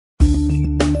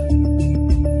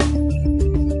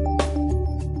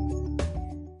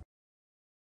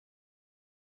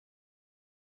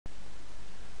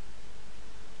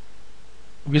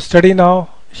We study now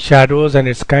shadows and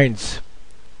its kinds.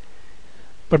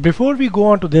 But before we go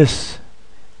on to this,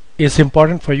 it's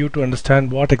important for you to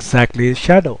understand what exactly is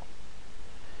shadow.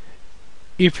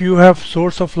 If you have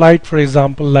source of light, for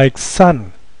example, like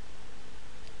sun,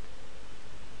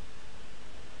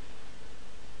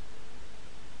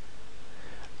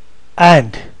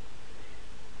 and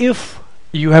if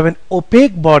you have an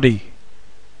opaque body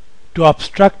to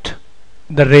obstruct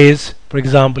the rays, for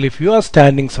example, if you are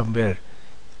standing somewhere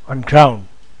on ground,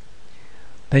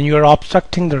 then you are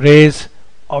obstructing the rays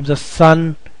of the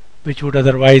sun which would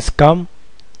otherwise come,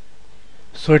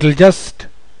 so it will just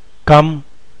come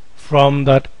from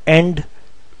that end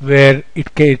where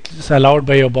it is allowed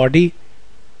by your body,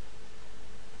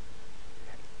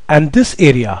 and this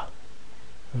area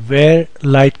where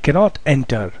light cannot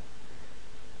enter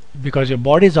because your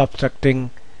body is obstructing,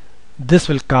 this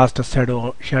will cast a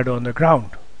shadow on the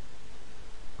ground.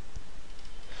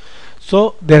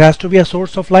 So there has to be a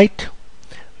source of light,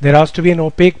 there has to be an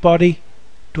opaque body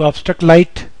to obstruct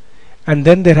light, and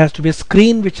then there has to be a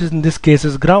screen, which is in this case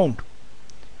is ground,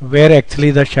 where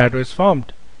actually the shadow is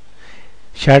formed.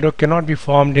 Shadow cannot be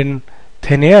formed in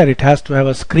thin air, it has to have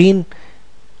a screen,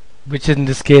 which in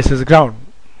this case is ground.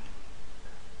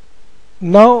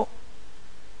 Now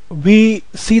we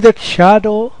see that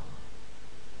shadow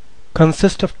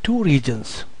consists of two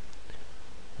regions.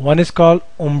 One is called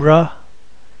umbra,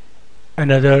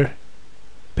 another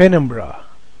penumbra.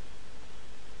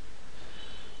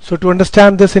 So to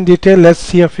understand this in detail, let's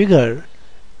see a figure.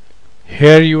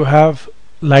 Here you have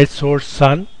light source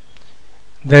sun,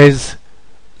 there is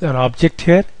an object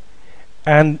here,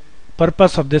 and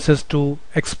purpose of this is to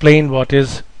explain what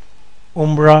is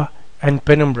umbra and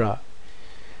penumbra.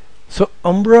 So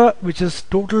umbra, which is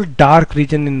total dark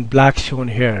region in black shown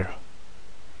here,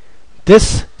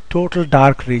 this total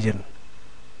dark region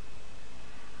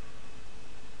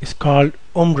is called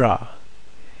umbra,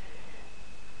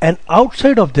 and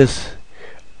outside of this,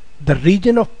 the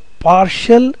region of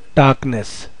partial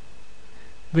darkness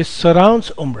which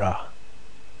surrounds umbra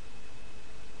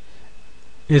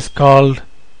is called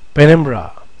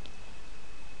penumbra.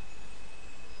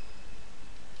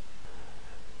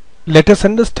 Let us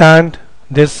understand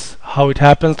this, how it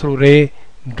happens through ray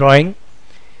drawing.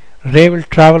 Ray will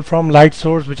travel from light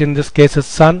source, which in this case is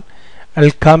sun, and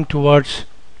will come towards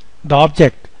the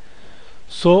object.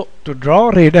 So to draw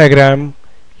a ray diagram,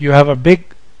 you have a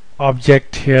big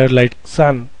object here like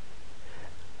sun,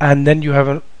 and then you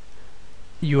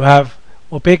have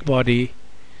opaque body.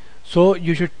 So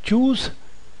you should choose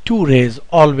two rays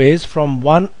always from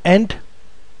one end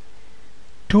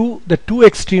to the two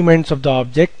extreme ends of the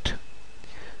object.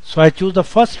 So I choose the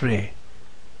first ray,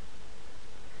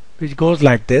 which goes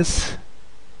like this,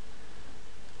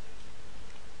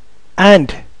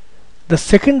 and the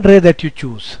second ray that you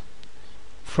choose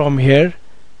from here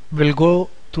will go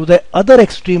to the other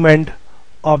extreme end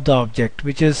of the object,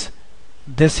 which is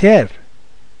this here.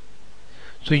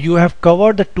 So you have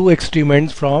covered the two extreme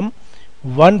ends from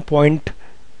one point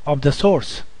of the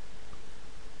source.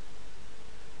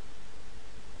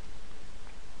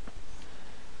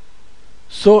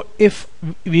 So if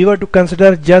we were to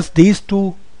consider just these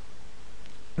two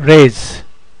rays,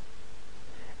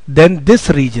 then this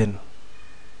region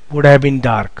would have been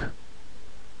dark.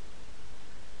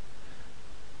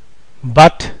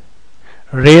 But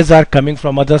rays are coming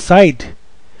from other side.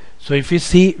 So if you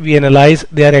see, we analyze,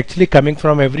 they are actually coming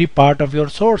from every part of your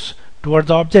source towards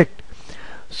the object.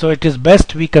 So it is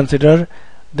best we consider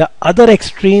the other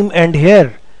extreme end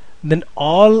here, then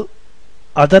all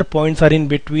other points are in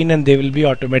between and they will be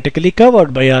automatically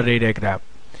covered by our ray diagram.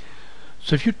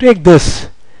 So if you take this,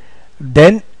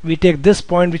 then we take this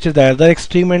point, which is the other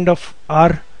extreme end of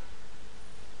our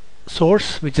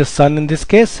source, which is sun in this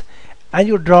case, and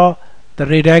you draw the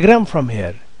ray diagram from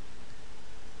here.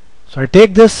 So I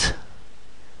take this,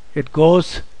 it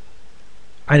goes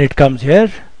and it comes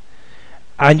here,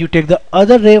 and you take the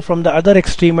other ray from the other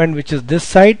extreme end, which is this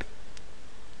side,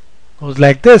 goes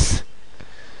like this.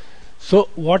 So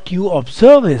what you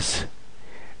observe is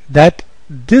that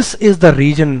this is the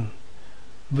region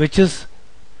which is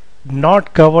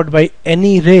not covered by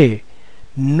any ray.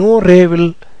 No ray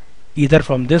will either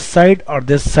from this side or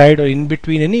in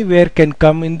between, anywhere can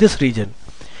come in this region,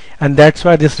 and that's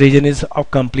why this region is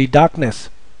of complete darkness.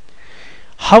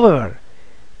 However,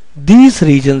 these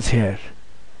regions here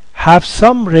have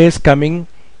some rays coming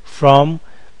from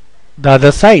the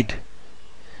other side.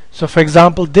 So for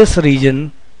example, this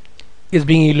region is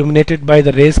being illuminated by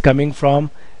the rays coming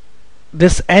from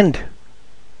this end.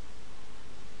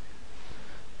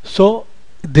 So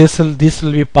this will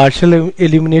be partial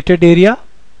illuminated area,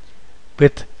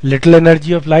 with little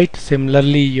energy of light.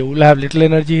 Similarly, you will have little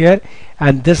energy here,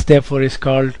 and this therefore is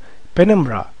called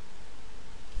penumbra.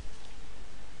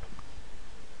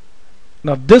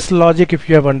 Now this logic, if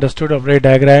you have understood of ray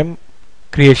diagram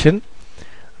creation,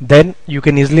 then you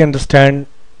can easily understand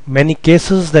many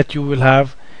cases that you will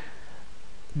have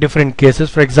different cases.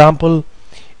 For example,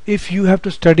 if you have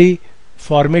to study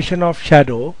formation of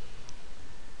shadow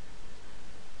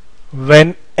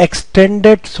when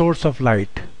extended source of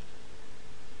light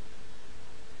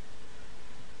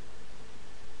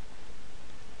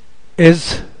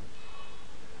is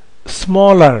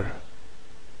smaller,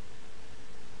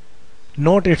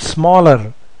 note it's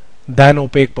smaller than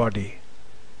opaque body.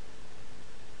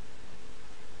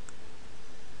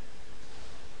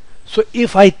 So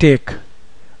if I take,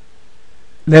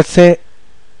 let's say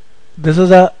this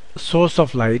is a source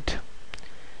of light,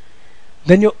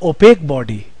 then your opaque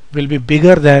body will be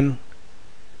bigger than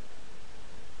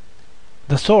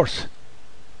the source.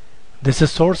 This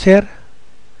is source here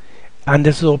and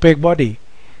this is opaque body,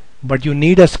 but you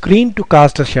need a screen to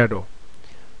cast a shadow.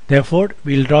 Therefore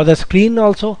we'll draw the screen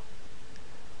also,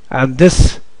 and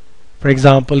this, for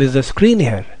example, is the screen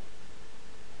here,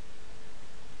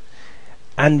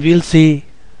 and we'll see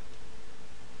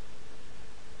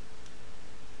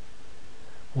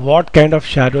what kind of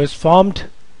shadow is formed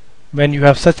when you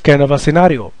have such kind of a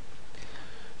scenario.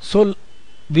 So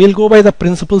we'll go by the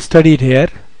principle studied here.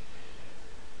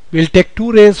 We'll take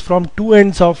two rays from two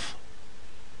ends of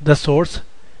the source,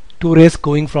 two rays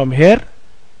going from here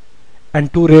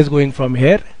and two rays going from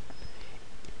here,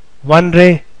 one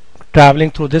ray traveling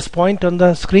through this point on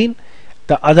the screen,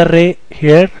 the other ray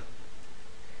here,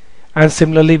 and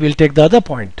similarly we'll take the other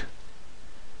point.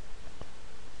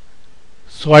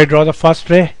 So I draw the first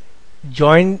ray,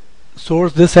 join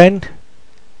source this end,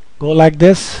 go like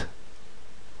this,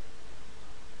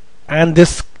 and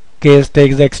this case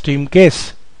takes the extreme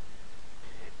case.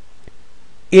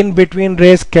 In between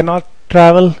rays cannot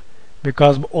travel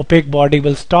because opaque body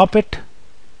will stop it.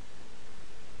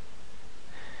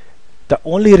 The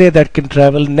only ray that can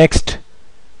travel next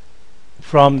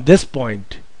from this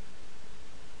point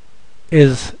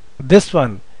is this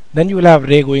one. Then you will have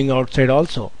ray going outside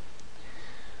also.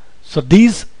 So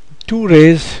these two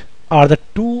rays are the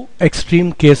two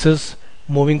extreme cases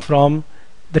moving from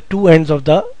the two ends of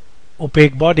the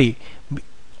opaque body.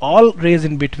 All rays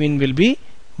in between will be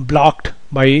blocked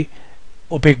by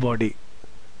opaque body.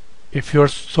 If your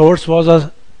source was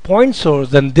a point source,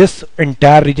 then this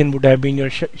entire region would have been your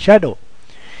shadow,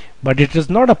 but it is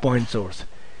not a point source.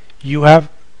 You have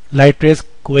light rays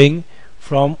going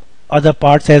from other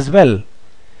parts as well.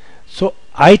 So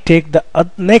I take the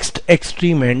next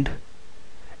extreme end,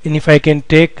 and if I can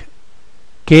take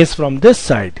case from this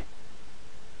side,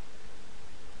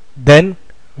 then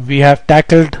we have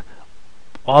tackled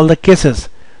all the cases.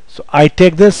 So I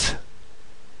take this,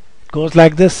 it goes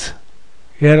like this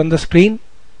here on the screen.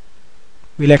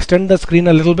 We'll extend the screen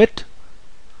a little bit,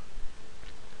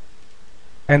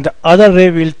 and the other ray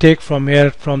we'll take from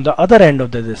here, from the other end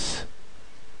of this.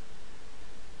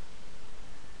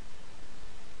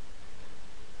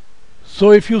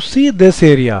 So if you see this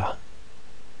area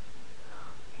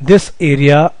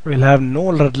will have no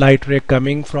light ray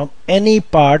coming from any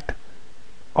part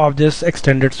of this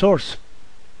extended source.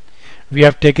 We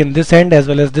have taken this end as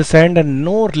well as this end, and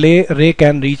no ray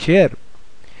can reach here.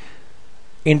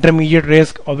 Intermediate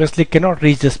rays obviously cannot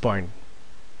reach this point.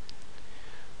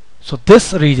 So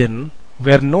this region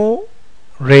where no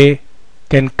ray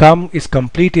can come is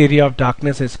complete area of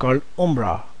darkness, is called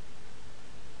umbra.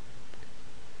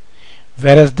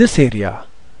 Whereas this area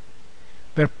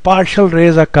where partial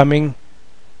rays are coming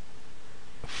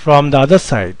from the other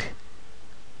side,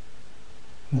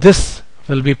 this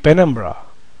will be penumbra.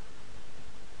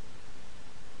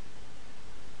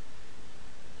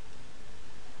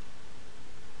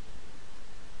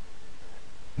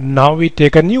 Now we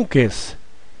take a new case.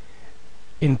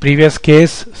 In previous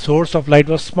case, source of light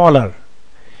was smaller,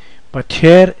 but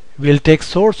here we'll take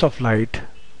source of light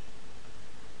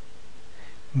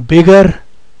bigger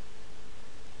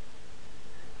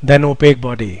than opaque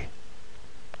body.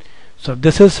 So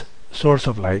this is source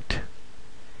of light.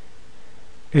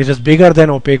 It is bigger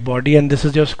than opaque body, and this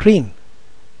is your screen.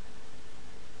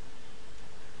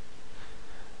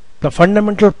 The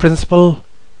fundamental principle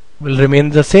will remain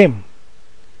the same.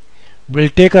 We'll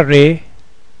take a ray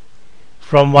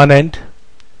from one end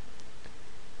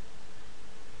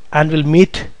and we'll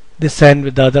meet this end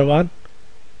with the other one.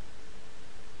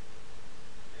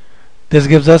 This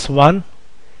gives us one,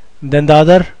 then the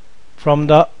other from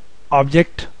the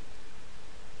object,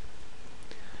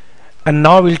 And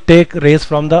now we'll take rays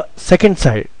from the second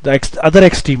side, the other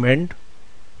extreme end,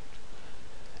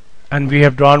 and we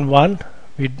have drawn one.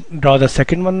 We draw the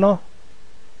second one now.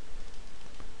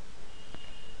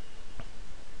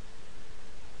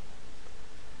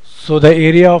 So the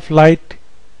area of light,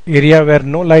 area where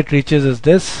no light reaches, is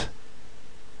this,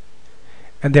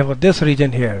 and therefore this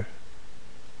region here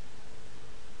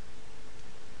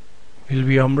will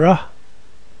be umbra,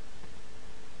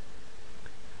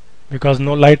 because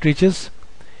no light reaches,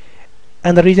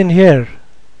 and the region here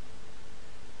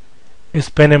is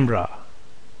penumbra.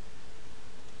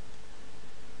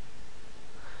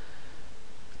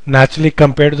 Naturally,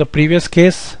 compared to the previous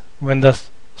case, when the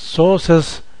source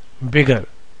is bigger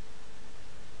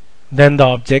than the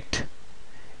object,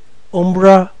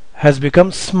 umbra has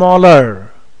become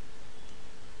smaller.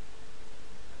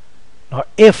 Now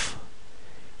if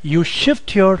you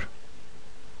shift your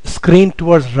screen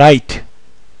towards right,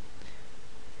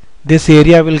 this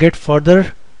area will get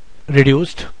further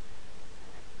reduced,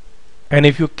 and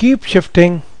if you keep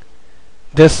shifting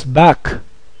this back,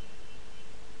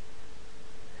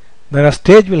 then a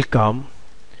stage will come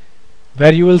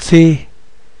where you will see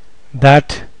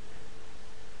that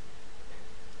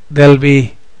there will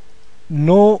be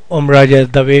no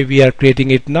umbrage the way we are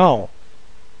creating it now.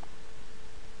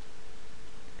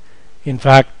 In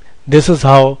fact, this is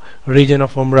how region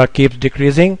of umbra keeps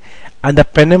decreasing, and the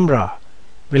penumbra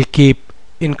will keep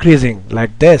increasing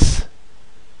like this,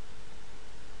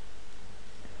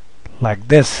 like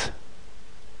this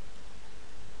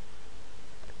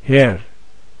here.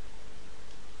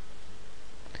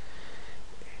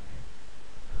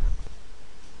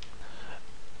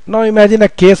 Now imagine a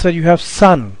case where you have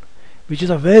sun, which is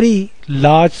a very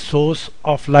large source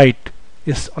of light,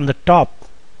 is on the top,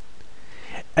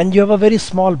 and you have a very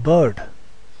small bird.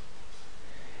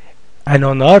 And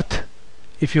on earth,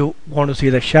 if you want to see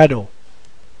the shadow,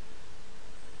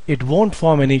 it won't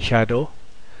form any shadow,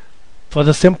 for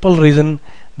the simple reason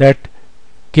that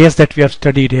case that we have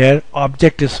studied here,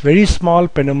 object is very small,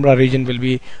 penumbra region will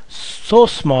be so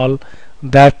small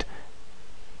that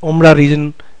umbra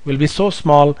region will be so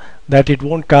small that it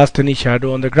won't cast any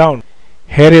shadow on the ground.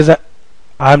 Here is I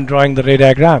am drawing the ray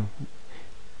diagram.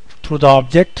 Through the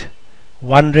object,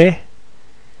 one ray,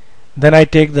 then I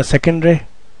take the second ray,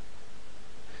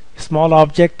 small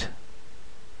object.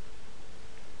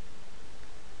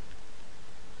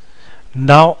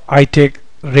 Now I take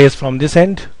rays from this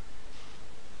end,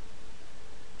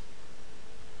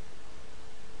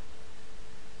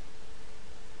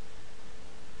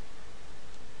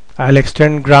 I'll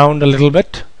extend ground a little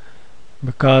bit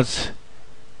because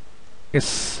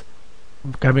it's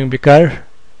becoming bigger,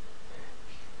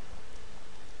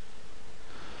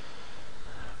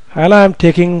 and I am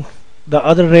taking the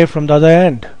other ray from the other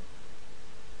end.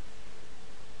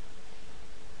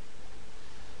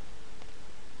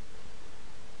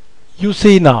 You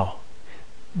see now,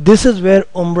 this is where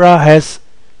umbra has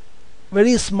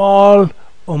very small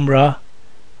umbra,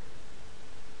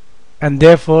 and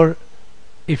therefore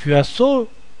if you are so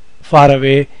far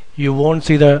away you won't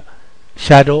see the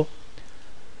shadow.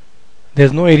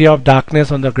 There's no area of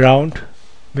darkness on the ground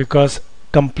because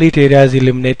complete area is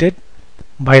illuminated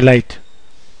by light.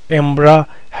 Umbra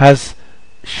has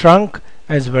shrunk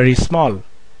as very small.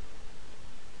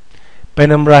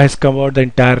 Penumbra has covered the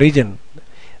entire region.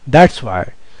 That's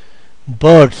why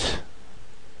birds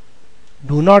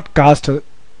do not cast a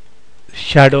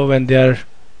shadow when they are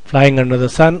flying under the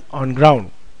sun on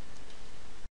ground.